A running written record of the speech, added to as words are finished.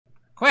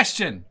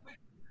Question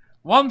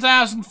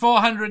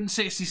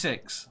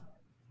 1466.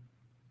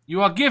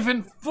 You are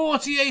given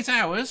 48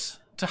 hours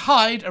to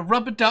hide a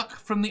rubber duck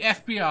from the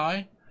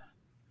FBI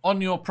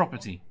on your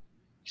property.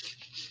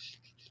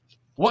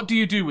 What do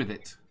you do with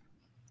it?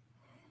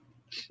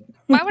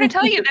 Why would I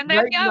tell you? Then the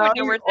FBI would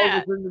know where it's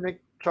at.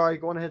 Sorry,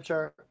 go on ahead,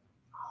 sir.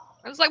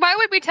 I was like, why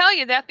would we tell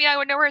you? The FBI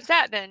would know where it's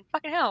at then.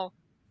 Fucking hell.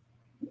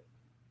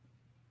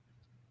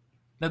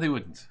 No, they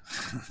wouldn't.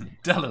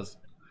 Tell us.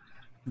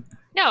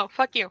 No,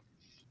 fuck you.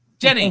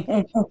 Jenny.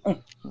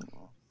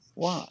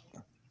 What?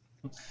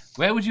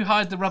 Where would you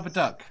hide the rubber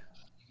duck?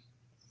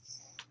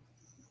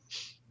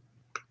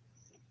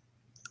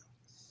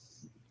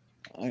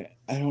 I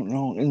don't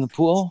know. In the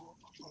pool?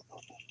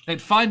 They'd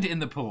find it in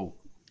the pool.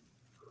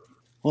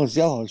 Well, it's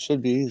yellow. It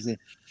should be easy.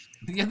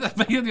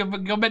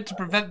 You're meant to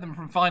prevent them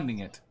from finding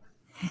it.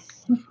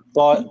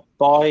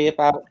 Buy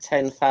about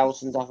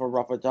 10,000 other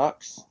rubber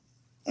ducks.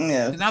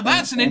 Yeah. Now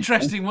that's an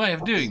interesting way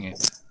of doing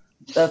it.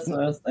 That's what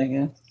I was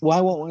thinking.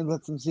 Why won't we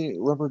let them see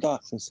rubber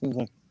ducks? It seems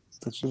like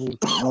that should be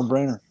a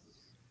no-brainer.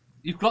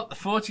 You've got the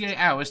 48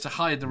 hours to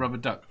hide the rubber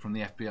duck from the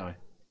FBI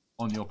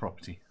on your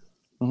property.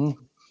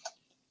 Mm-hmm.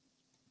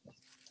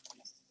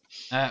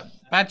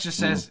 Badger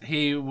says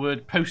he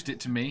would post it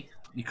to me.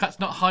 You're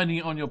not hiding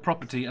it on your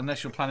property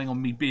unless you're planning on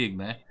me being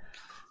there.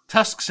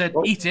 Tusk said,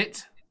 eat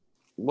it.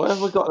 Why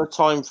have we got a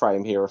time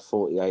frame here of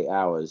 48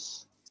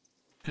 hours?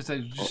 Because they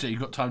just say you've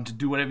got time to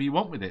do whatever you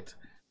want with it.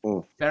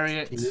 Bury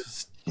it.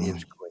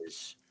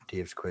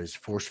 Dave's quiz.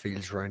 Force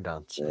fields round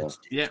dance. Yeah. It's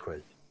Dave's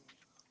quiz.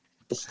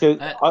 It's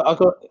good. I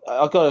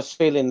got a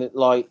feeling that,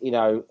 like, you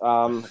know,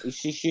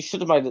 she should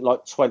have made it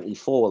like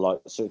 24, like,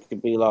 so it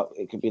could be like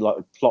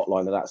a plot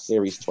line of that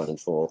series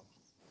 24.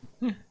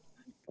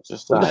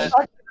 Just the fact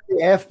that the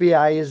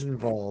FBI is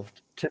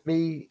involved, to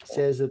me,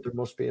 says that there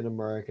must be an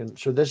American.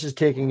 So this is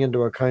taking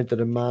into account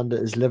that Amanda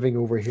is living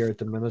over here at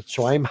the minute.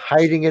 So I'm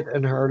hiding it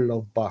in her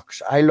love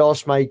box. I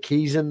lost my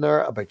keys in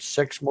there about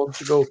 6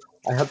 months ago.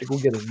 I had to go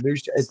get a new.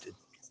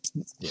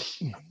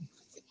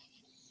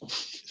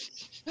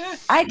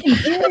 I can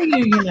hear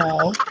you, you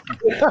know.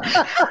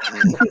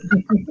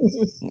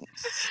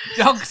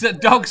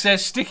 Dog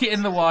says, stick it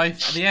in the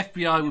wife. The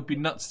FBI would be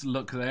nuts to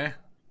look there.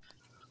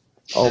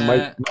 Oh,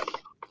 my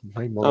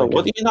Oh,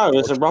 what do you know?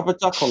 There's a rubber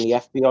duck on the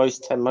FBI's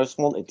 10 most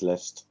wanted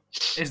list.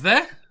 Is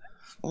there?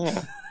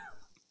 Yeah.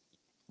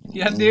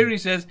 Yeah, Neary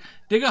says,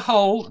 dig a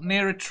hole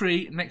near a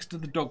tree next to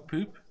the dog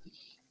poop.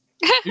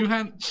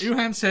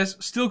 Uhan says,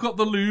 still got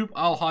the lube,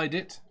 I'll hide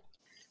it.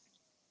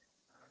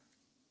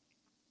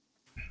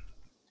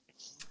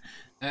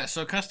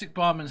 Sarcastic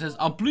Barman says,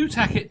 I'll blue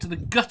tack it to the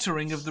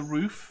guttering of the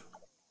roof.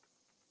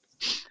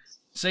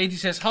 Sadie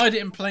says, hide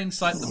it in plain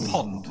sight the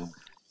pond.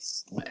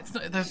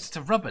 It's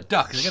a rubber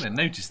duck, they're going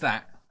to notice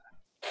that.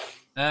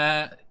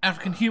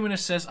 African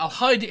Humanist says, I'll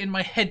hide it in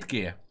my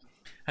headgear.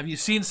 Have you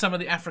seen some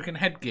of the African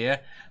headgear?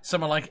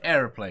 Some are like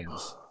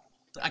aeroplanes.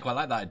 I quite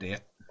like that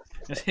idea.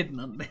 Just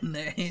hidden in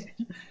there.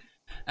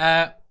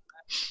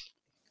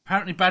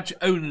 Apparently Badger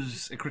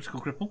owns a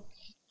critical cripple.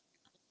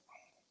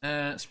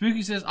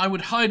 Spooky says, I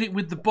would hide it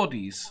with the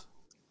bodies.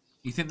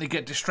 You think they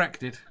get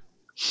distracted?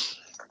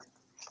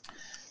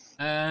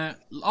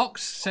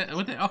 Ox said,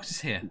 Ox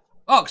is here.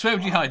 Ox, where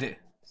would you hide it?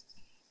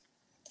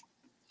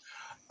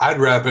 I'd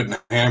wrap it in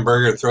a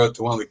hamburger, throw it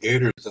to one of the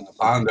gators in the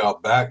pond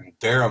out back, and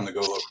dare them to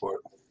go look for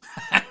it.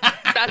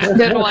 That's a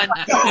good one.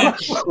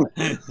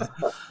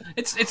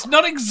 It's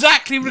not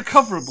exactly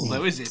recoverable,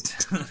 though, is it?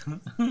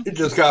 You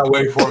just gotta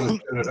wait for them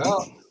to get it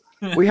out.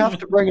 We have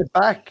to bring it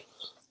back.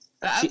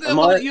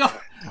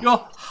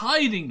 You're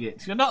hiding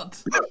it. You're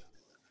not.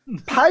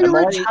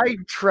 Pirates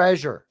hide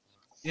treasure.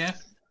 Yeah.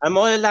 Am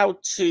I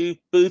allowed to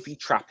booby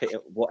trap it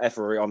at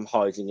whatever I'm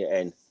hiding it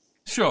in?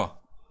 Sure.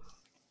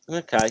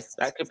 Okay,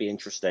 that could be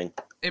interesting.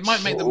 It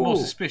might make them more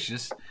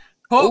suspicious.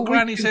 Pork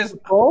Granny says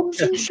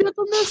bombs and shit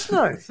on this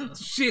now.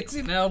 Shit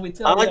in hell, we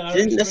tell you. I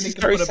didn't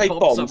necessarily say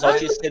bombs. I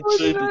just said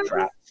booby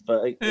traps,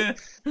 but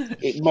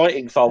it might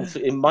involve.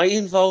 It may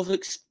involve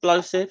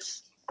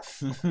explosives.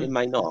 It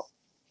may not.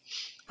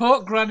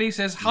 Pork Granny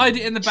says hide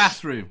it in the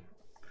bathroom.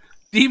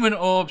 Demon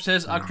Orb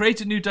says I'll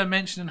create a new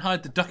dimension and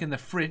hide the duck in the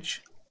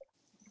fridge.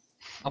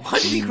 Why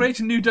did he create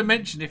a new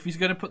dimension if he's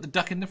going to put the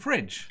duck in the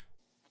fridge?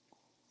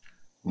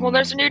 Well,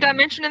 there's a new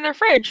dimension in their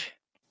fridge.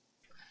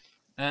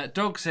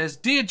 Dog says,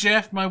 Dear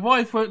Jeff, my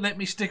wife won't let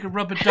me stick a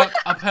rubber duck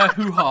up her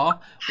hoo-ha.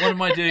 What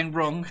am I doing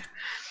wrong?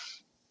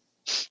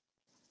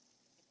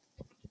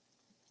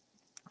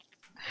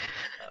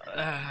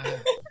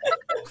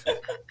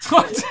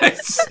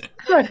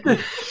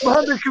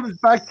 Mother comes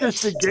back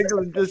just to giggle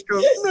and just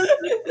go.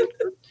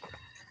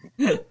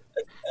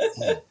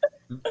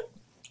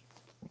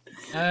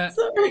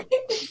 Sorry.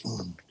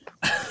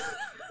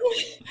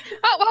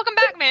 Oh, welcome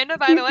back, Amanda,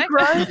 by the way.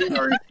 Crying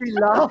or is she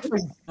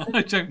laughing?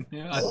 I don't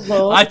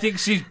know. I think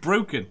she's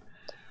broken.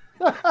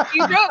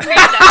 You broke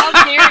Amanda.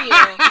 How dare you?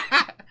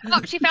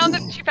 Oh, she found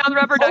the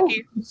rubber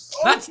ducky.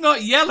 That's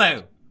not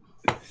yellow.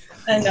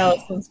 I know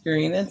it was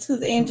green. It's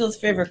his Angel's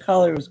favorite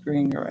color was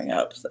green growing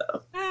up. So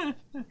I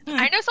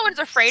know someone's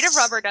afraid of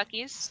rubber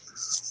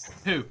duckies.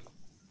 Who?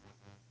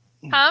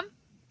 Huh?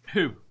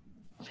 Who?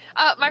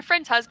 My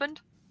friend's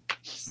husband.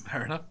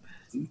 Fair enough.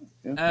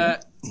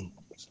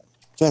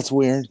 That's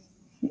weird.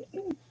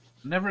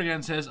 Never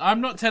Again says, I'm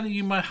not telling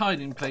you my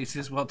hiding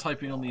places while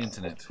typing on the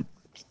internet.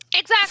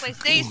 Exactly.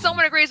 See,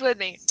 someone agrees with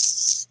me.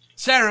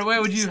 Sarah,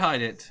 where would you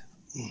hide it?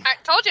 I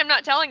told you I'm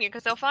not telling you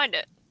because they'll find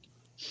it.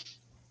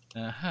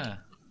 Uh-huh.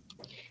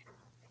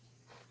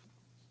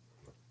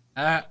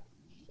 oh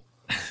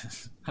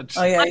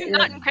yeah, I'm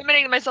not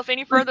incriminating myself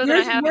any further than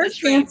I have. Yours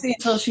fancy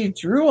until she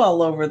drew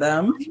all over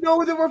them.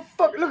 No, they were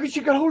fuck. Look,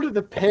 she got hold of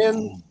the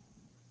pen.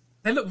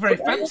 They look very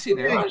fancy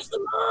now. Wash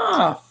them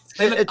off.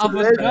 They look It's a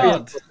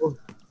avant-garde.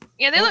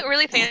 Yeah, they look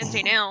really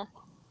fancy now.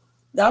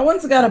 That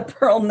one's got a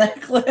pearl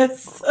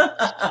necklace.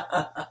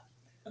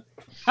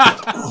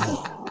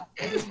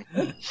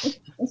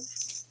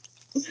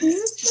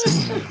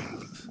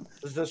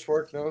 Does this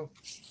work? No.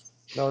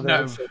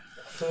 No.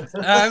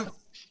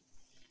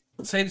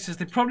 Sadie says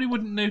they probably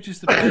wouldn't notice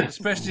the pond,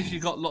 especially if you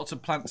got lots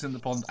of plants in the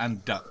pond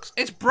and ducks.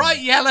 It's bright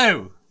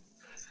yellow.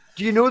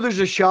 Do you know there's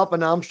a shop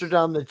in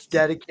Amsterdam that's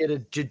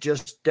dedicated to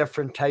just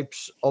different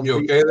types of? You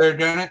okay there,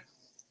 Janet?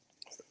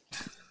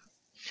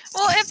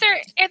 Well,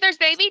 if there's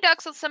baby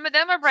ducks, some of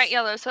them are bright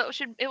yellow, so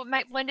it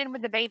might blend in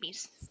with the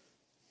babies.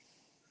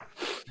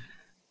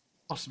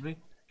 Possibly.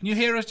 Can you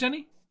hear us,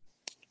 Jenny?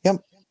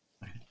 Yep.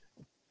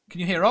 Can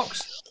you hear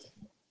Ox?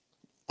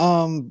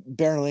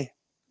 Barely.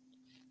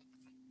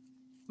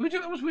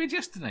 That was weird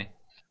yesterday.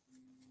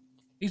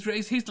 He's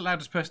the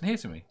loudest person here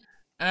to me.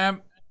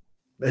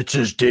 It's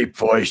his deep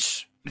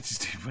voice. It's his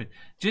deep voice.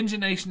 Ginger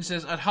Nation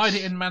says I'd hide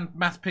it in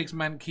Math Pig's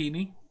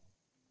mankini.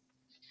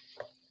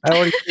 I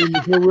already seen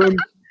there's no room.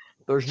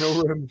 There's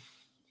no room.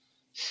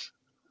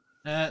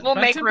 We'll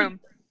make room.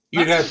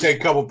 You'd have to take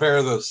a couple pair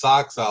of those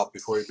socks out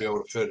before you'd be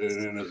able to fit it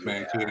in his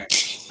mankini.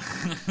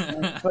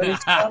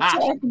 But stop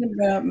talking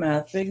about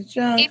Math Big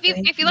John.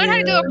 If you learn how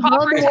to do a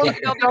proper Stop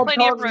there'll be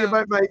plenty of talking room.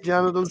 about my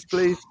genitals,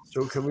 please.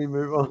 So can we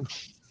move on?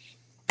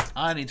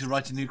 I need to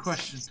write a new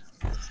question.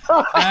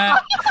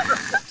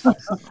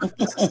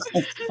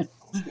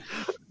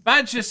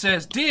 Badger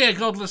says, Dear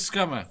Godless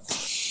Scummer,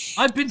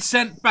 I've been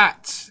sent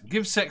bats.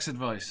 Give sex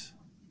advice.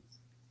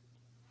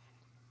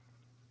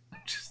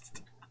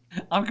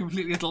 I'm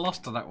completely at a loss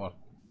to that one.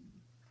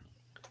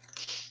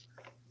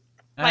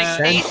 Like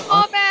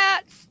baseball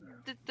bats,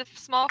 the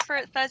small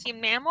fuzzy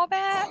mammal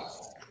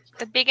bats,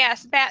 the big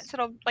ass bats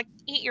that'll like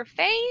eat your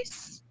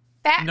face.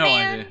 Batman. No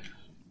idea.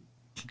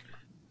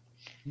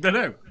 Don't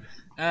know.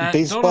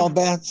 Baseball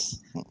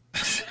bats?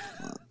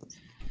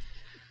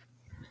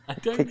 I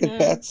don't Cricket know.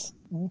 bats?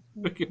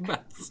 Cricket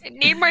bats.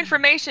 Need more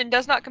information.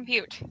 Does not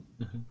compute.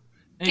 There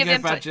you Give go,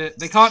 input. Badger.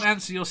 They can't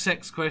answer your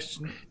sex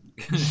question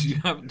because you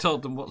haven't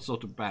told them what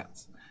sort of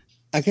bats.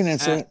 I can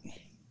answer it.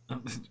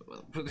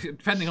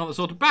 Depending on the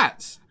sort of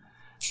bats.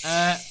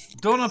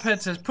 Doorknob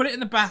says, put it in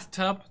the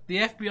bathtub. The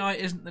FBI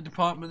isn't the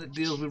department that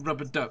deals with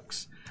rubber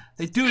ducks.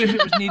 They do it if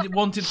it was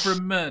wanted for a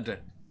murder.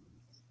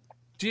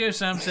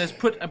 GeoSam says,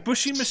 put a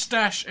bushy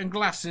moustache and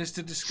glasses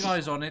to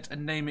disguise on it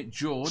and name it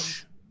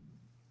George.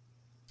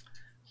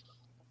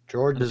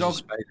 George is a dog-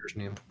 spider's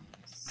name.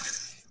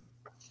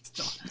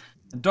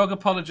 The dog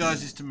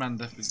apologises to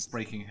Manda for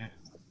breaking her.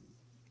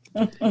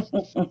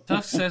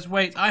 Tusk says,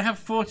 wait, I have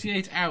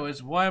 48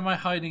 hours. Why am I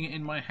hiding it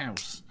in my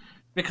house?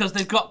 Because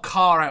they've got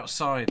car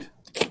outside.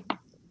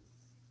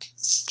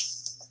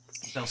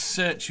 They'll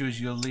search you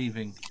as you're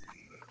leaving.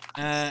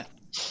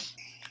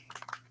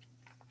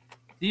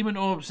 Demon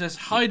Orb says,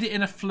 hide it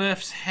in a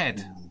flurf's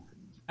head.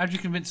 How do you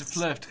convince a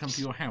flurf to come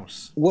to your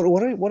house? What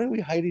are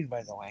we hiding,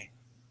 by the way?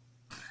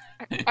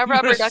 A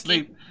rubber You're ducky.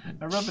 asleep.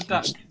 A rubber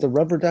duck. The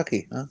rubber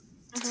ducky, huh?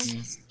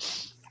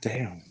 Mhm.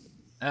 Damn.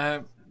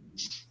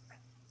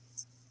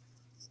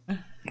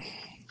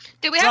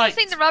 Do we have Right. to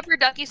sing the rubber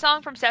ducky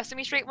song from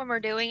Sesame Street when we're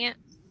doing it?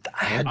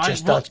 I had I-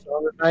 just what- that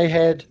song in my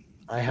head.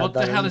 I had What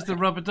that the hell in- is the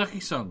rubber ducky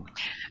song?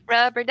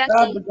 Rubber ducky,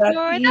 Rubber ducky,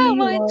 you're the you're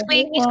one, the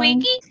squeaky, one.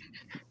 squeaky.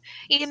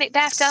 You can make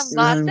bath come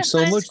lots I'm of so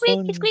fun, much squeaky,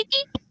 fun. squeaky.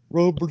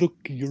 Rubber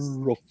ducky,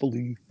 you're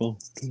awfully fun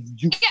to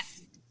you. Yeah.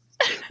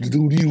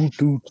 Do. Rubber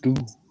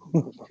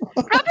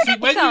See, ducky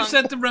when you song.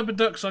 said the rubber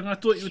duck song, I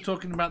thought you were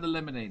talking about the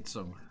lemonade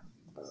song.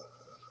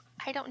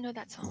 I don't know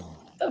that song.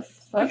 The How'd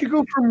fuck? you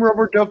go from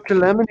rubber duck to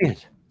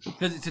lemonade?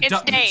 Because it's a It's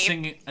duck Dave. that's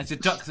singing. It's a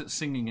duck that's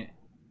singing it.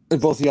 They're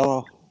both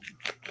yellow.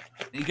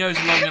 He goes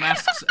along and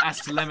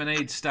asks the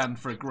lemonade stand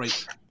for a grape.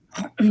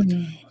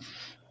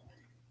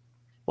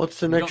 What's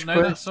the You next don't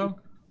know that question? song?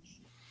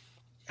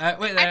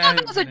 Wait, I thought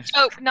that was a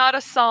joke, not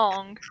a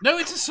song. No,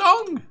 it's a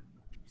song.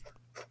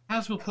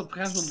 Kaz will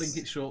link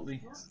it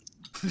shortly.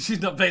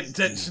 She's not paying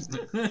attention.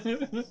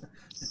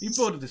 You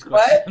bored of this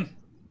question?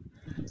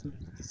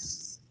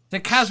 So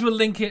Kaz will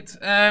link it.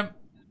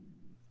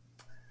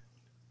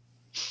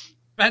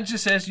 Badger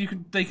says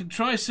they can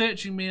try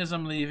searching me as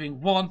I'm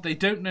leaving. 1, they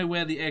don't know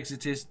where the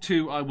exit is.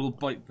 2, I will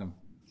bite them.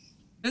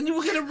 Then you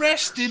will get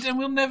arrested and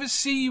we'll never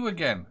see you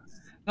again.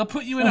 They'll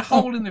put you in a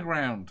hole in the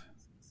ground.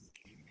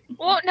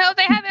 Well, no,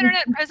 they have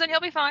internet in prison. He'll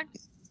be fine.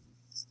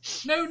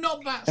 No,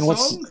 not that And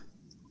song.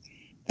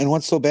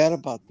 what's so bad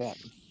about that?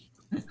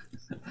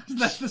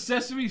 That's the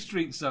Sesame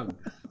Street song.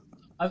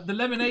 The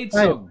Lemonade I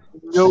have song.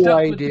 no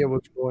Stuck with idea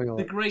what's going on.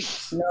 The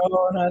grapes.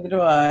 No, neither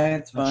do I.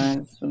 It's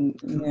fine.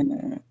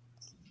 Yeah.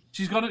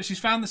 She's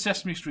found the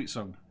Sesame Street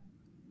song.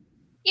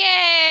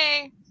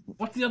 Yay!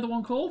 What's the other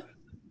one called?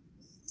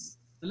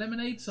 The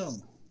Lemonade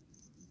song.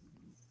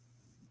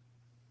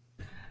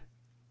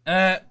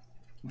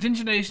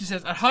 Ginger Nation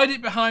says, I'd hide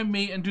it behind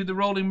me and do the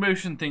rolling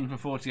motion thing for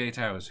 48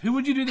 hours. Who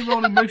would you do the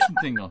rolling motion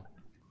thing on?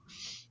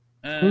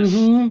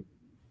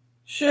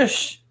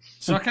 Shush.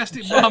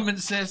 Sarcastic Barman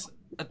says,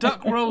 a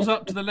duck rolls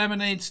up to the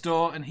lemonade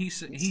store and he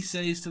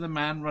says to the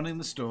man running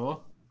the store,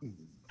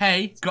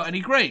 hey, got any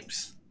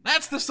grapes?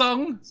 That's the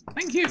song.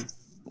 Thank you. See,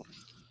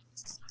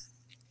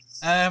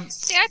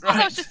 I thought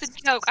that was just a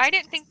joke. I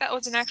didn't think that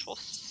was an actual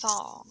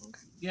song.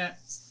 Yeah.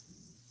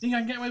 Think I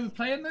can get away with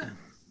playing that?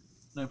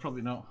 No,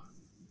 probably not.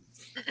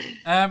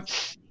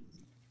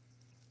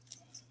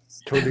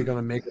 Totally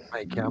gonna make it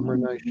my camera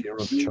now. You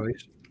don't have a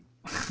choice.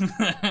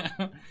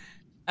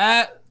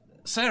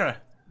 Sarah.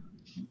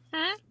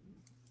 Hmm?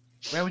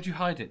 Where would you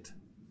hide it?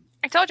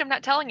 I told you I'm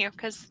not telling you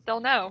because they'll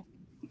know.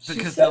 She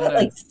Because said they'll it know.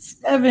 like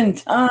 7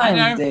 times, I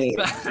know. Dave.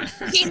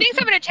 He thinks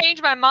I'm going to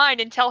change my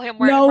mind and tell him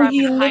where No, I'm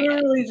he going to hide it.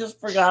 literally just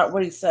forgot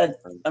what he said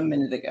a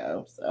minute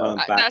ago. So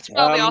Back. That's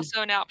probably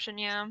also an option,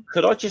 yeah.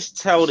 Could I just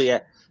tell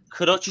the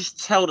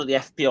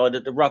FBI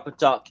that the rubber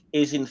duck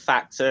is in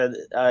fact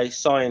a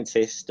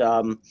scientist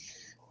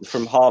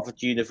from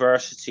Harvard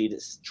University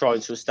that's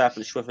trying to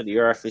establish whether the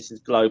Earth is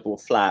global or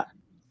flat?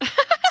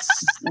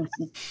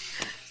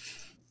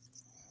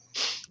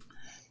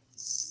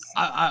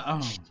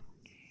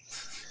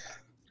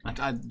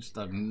 I just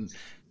don't.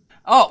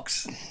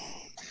 Ox.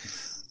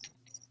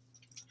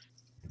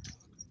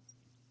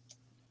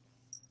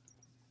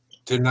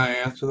 Didn't I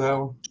answer that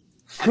one?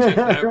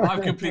 No,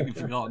 I've completely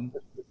forgotten.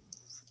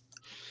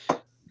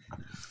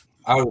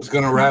 I was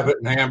going to wrap it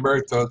in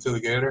Hamburg, throw it to the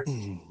gator.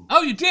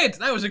 Oh, you did.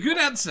 That was a good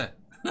answer.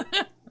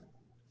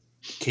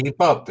 Keep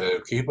up,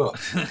 Dave. Keep up.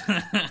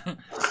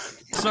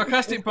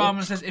 Sarcastic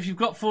Barman says, if you've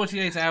got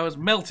 48 hours,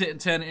 melt it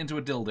and turn it into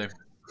a dildo.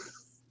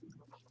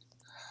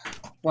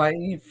 why do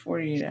you need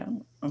 48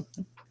 hours?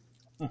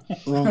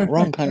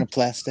 Wrong kind of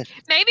plastic.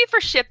 Maybe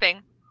for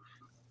shipping.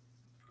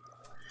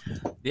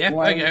 Yeah,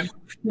 Why there you go.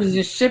 would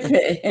you just ship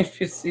it if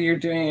you see you're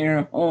doing it in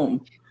your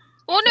home?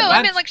 Well, no, So I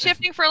meant that's- like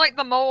shifting for like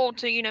the mold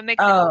to,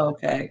 make it. Oh,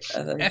 okay.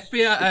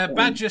 FBI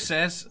Badger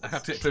says, I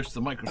have to get close to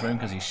the microphone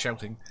because he's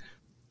shouting.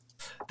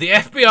 The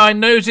FBI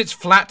knows it's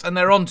flat and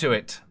they're onto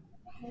it.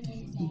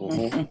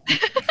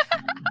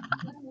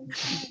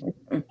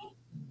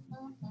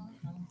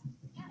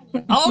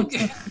 I'll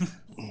turn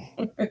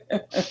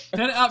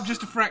it up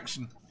just a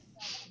fraction.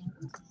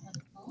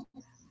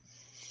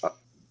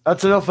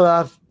 That's enough of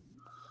that.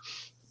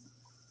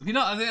 If you're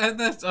not,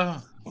 I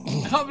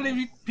can't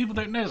believe people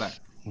don't know that.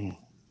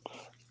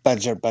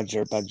 Badger.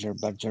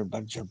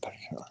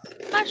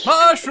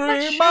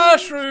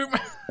 Mushroom.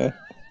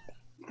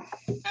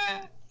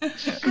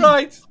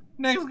 Right.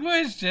 Next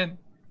question.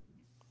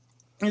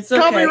 It's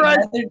Tell me okay. right-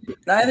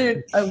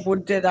 Neither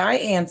did I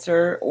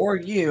answer or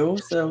you,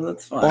 so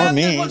that's fine. Or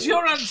me. What's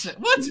your answer?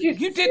 What? You-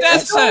 You did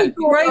That's answer.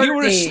 right, You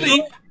were Dave.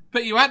 asleep,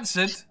 but you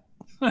answered.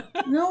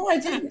 No, I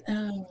didn't.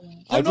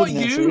 I not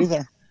didn't answer you.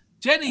 either.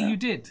 Jenny, you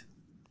did.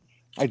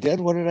 I did?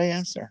 What did I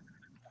answer?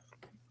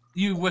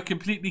 You were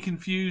completely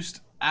confused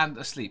and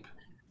asleep.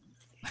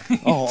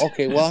 Oh,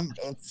 okay. Well,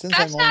 since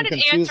That's I'm not only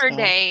an confused answer, now,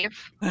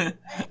 Dave.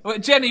 Well,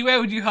 Jenny, where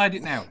would you hide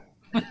it now?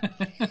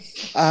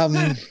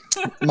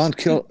 Mount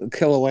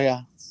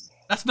Kilauea.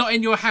 That's not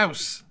in your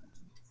house.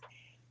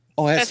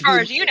 Oh, it has As to far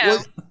be- as you know.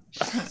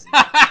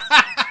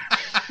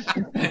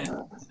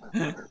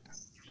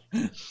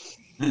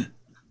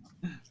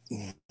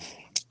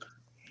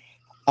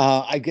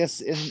 I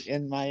guess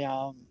in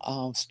my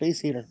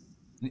space heater.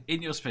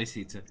 In your space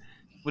heater.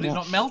 Would it Yeah.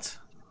 not melt?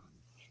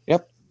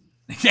 Yep.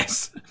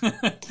 Yes.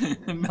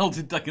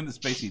 Melted duck in the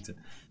space heater.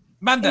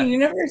 Manda. Hey, you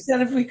never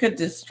said if we could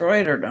destroy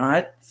it or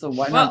not, so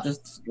why Well- not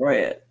just destroy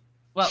it?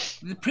 Well,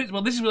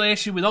 this is the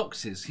issue with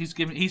Ox is. He's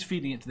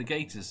feeding it to the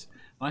gators.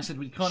 And I said,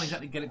 we can't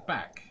exactly get it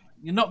back.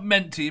 You're not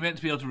meant to. You're meant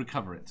to be able to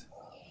recover it.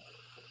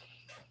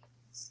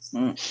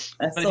 I if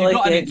still you've like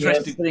got the an idea of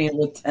interesting- putting it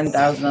with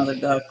 10,000 other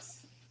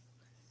ducks.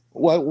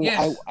 Well,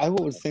 Yes. I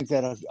would think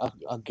that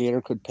a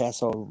gator could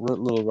pass a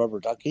little rubber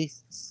ducky.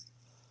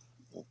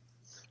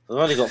 I've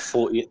only got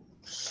 40.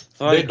 I've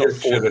They only got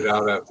just shit 40. it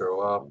out after a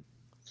while.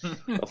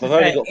 I've only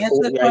Okay, got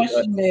answer the 48.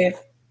 question, Dave.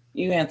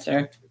 You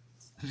answer.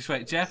 Just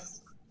wait, Jeff.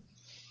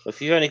 If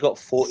you've only got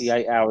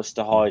 48 hours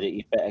to hide it,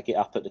 you better get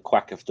up at the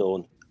crack of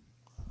dawn.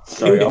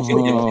 Sorry, I'll forget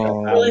to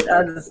go out. Really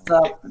hard to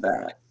stop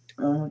that.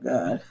 Oh my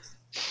god.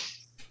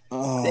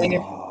 Dave,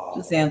 Oh,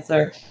 just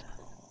answer.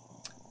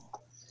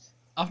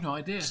 I've no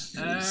idea.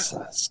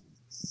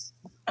 Jesus.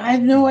 I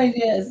have no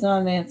idea. It's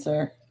not an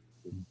answer.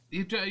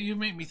 You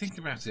make me think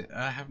about it.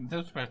 I haven't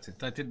thought about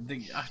it. I didn't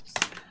think.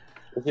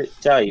 Was it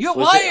Dave? Was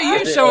Why it- are you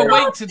was it, so uh,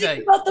 awake Think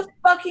today? about the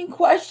fucking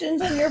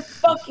questions on your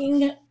fucking.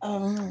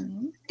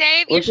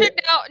 Dave, you Was should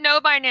know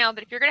by now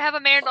that if you're gonna have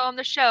Amanda on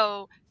the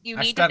show, you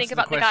I need should to answer think the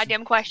about the question.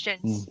 goddamn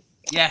questions.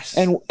 Yes.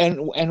 And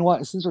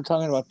what? Since we're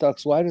talking about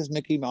ducks, why does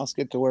Mickey Mouse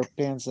get to wear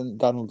pants and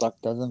Donald Duck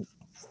doesn't?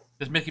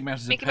 Because Mickey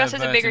Mouse is Mickey a Mouse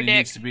has a pervert bigger and he dick.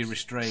 needs to be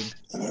restrained.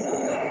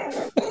 I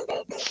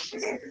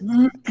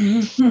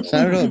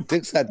don't know.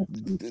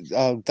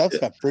 Ducks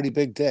got pretty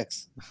big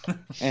dicks,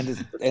 and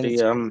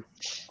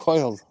it's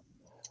coiled.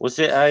 Was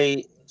it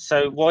a?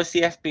 So why is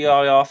the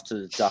FBI after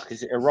the duck?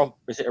 Is it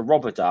a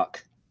robber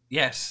duck?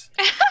 Yes.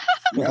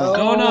 Oh,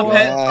 Doorknob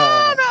Head.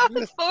 Oh,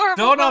 no, it's horrible.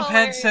 Doorknob Head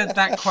Hilarious. said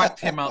that quacked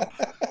him up.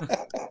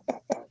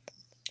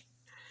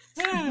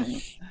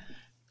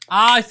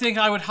 I think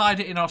I would hide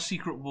it in our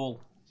secret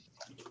wall.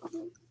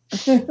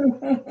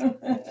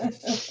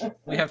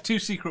 We have 2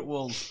 secret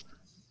walls.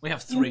 We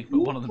have 3, but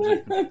one of them's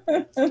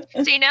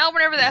open. See, now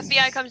whenever the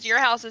FBI comes to your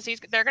houses,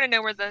 they're gonna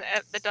know where the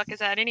duck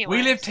is at anyway.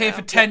 We lived here so.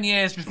 for 10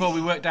 years before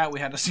we worked out we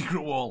had a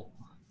secret wall.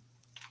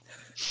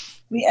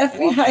 The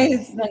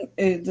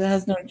FBI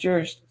has no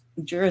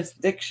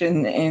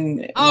jurisdiction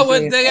in. Oh, well,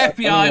 the Vegas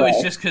FBI was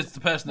anyway. just because the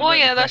person that Well, wrote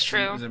yeah, the that's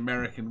question true. is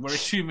American. We're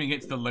assuming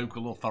it's the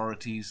local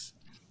authorities.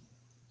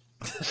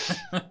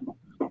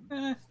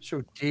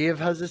 So Dave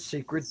has a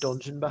secret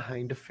dungeon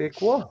behind a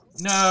fake wall.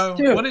 No,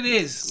 Dude. what it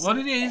is, Hot.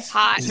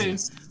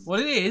 what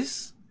it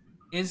is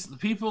the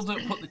people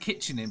that put the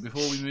kitchen in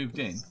before we moved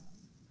in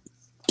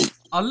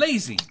are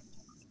lazy.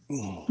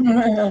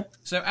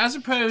 So as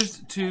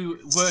opposed to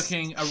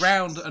working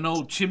around an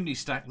old chimney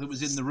stack that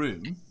was in the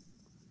room,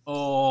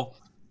 or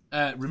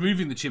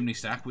removing the chimney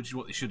stack, which is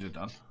what they should have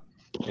done,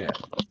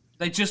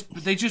 they just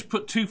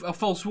put a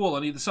false wall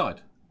on either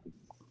side.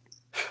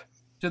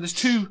 So there's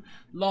 2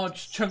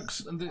 large chunks,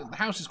 and the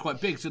house is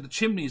quite big, so the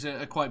chimneys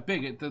are quite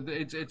big.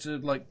 It's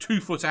like 2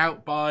 foot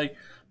out by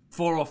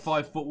 4 or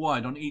 5 foot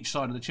wide on each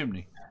side of the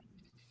chimney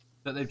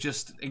that they've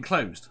just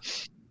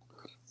enclosed.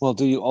 Well,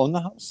 do you own the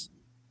house?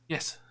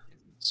 Yes.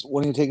 So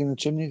when are you taking the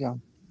chimney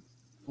down?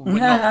 We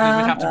would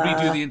have to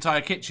redo the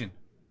entire kitchen.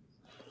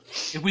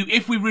 If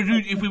we were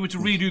to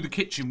redo the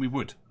kitchen, we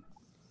would.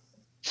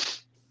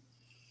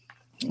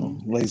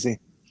 Lazy.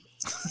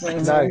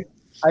 Now,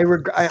 I'm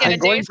going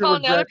Dave's to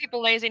calling the other regret.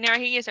 people lazy. Now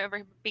he is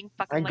over being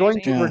fucking I'm lazy.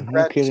 going to Yeah, no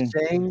regret kidding.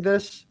 saying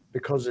this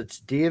because it's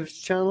Dave's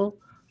channel,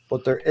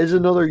 but there is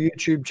another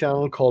YouTube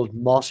channel called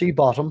Mossy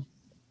Bottom,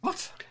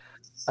 What?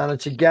 and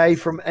it's a guy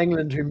from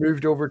England who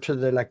moved over to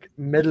the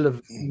middle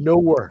of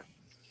nowhere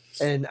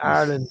in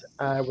Ireland,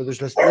 where there's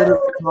this little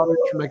cottage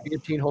from the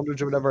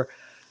 1800s or whatever,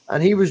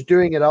 and he was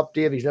doing it up.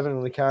 Dave, he's living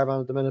in a caravan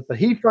at the minute, but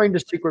he found a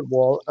secret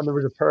wall, and there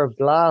was a pair of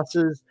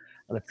glasses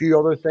and a few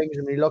other things,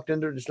 and he looked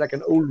into it. It's like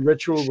an old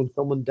ritual. When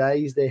someone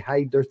dies, they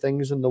hide their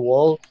things in the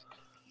wall.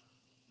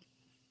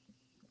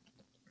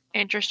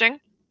 Interesting.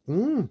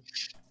 Mm.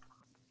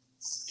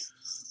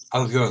 I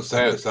was going to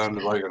say it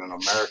sounded like an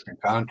American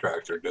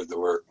contractor did the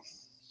work.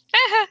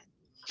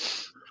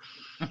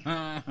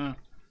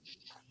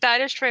 That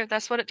is true.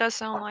 That's what it does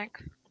sound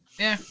like.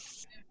 Yeah.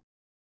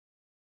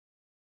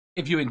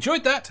 If you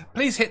enjoyed that,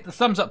 please hit the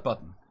thumbs up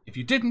button. If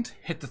you didn't,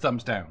 hit the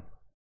thumbs down.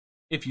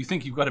 If you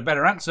think you've got a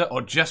better answer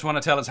or just want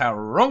to tell us how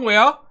wrong we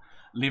are,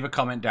 leave a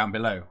comment down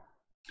below.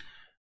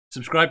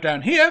 Subscribe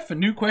down here for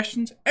new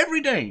questions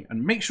every day,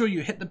 and make sure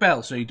you hit the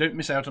bell so you don't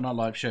miss out on our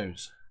live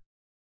shows.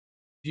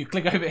 If you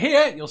click over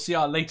here, you'll see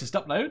our latest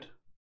upload.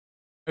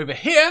 Over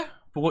here,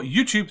 for what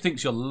YouTube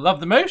thinks you'll love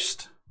the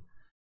most.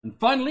 And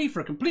finally, for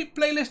a complete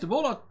playlist of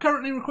all our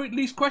currently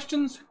released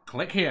questions,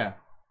 click here.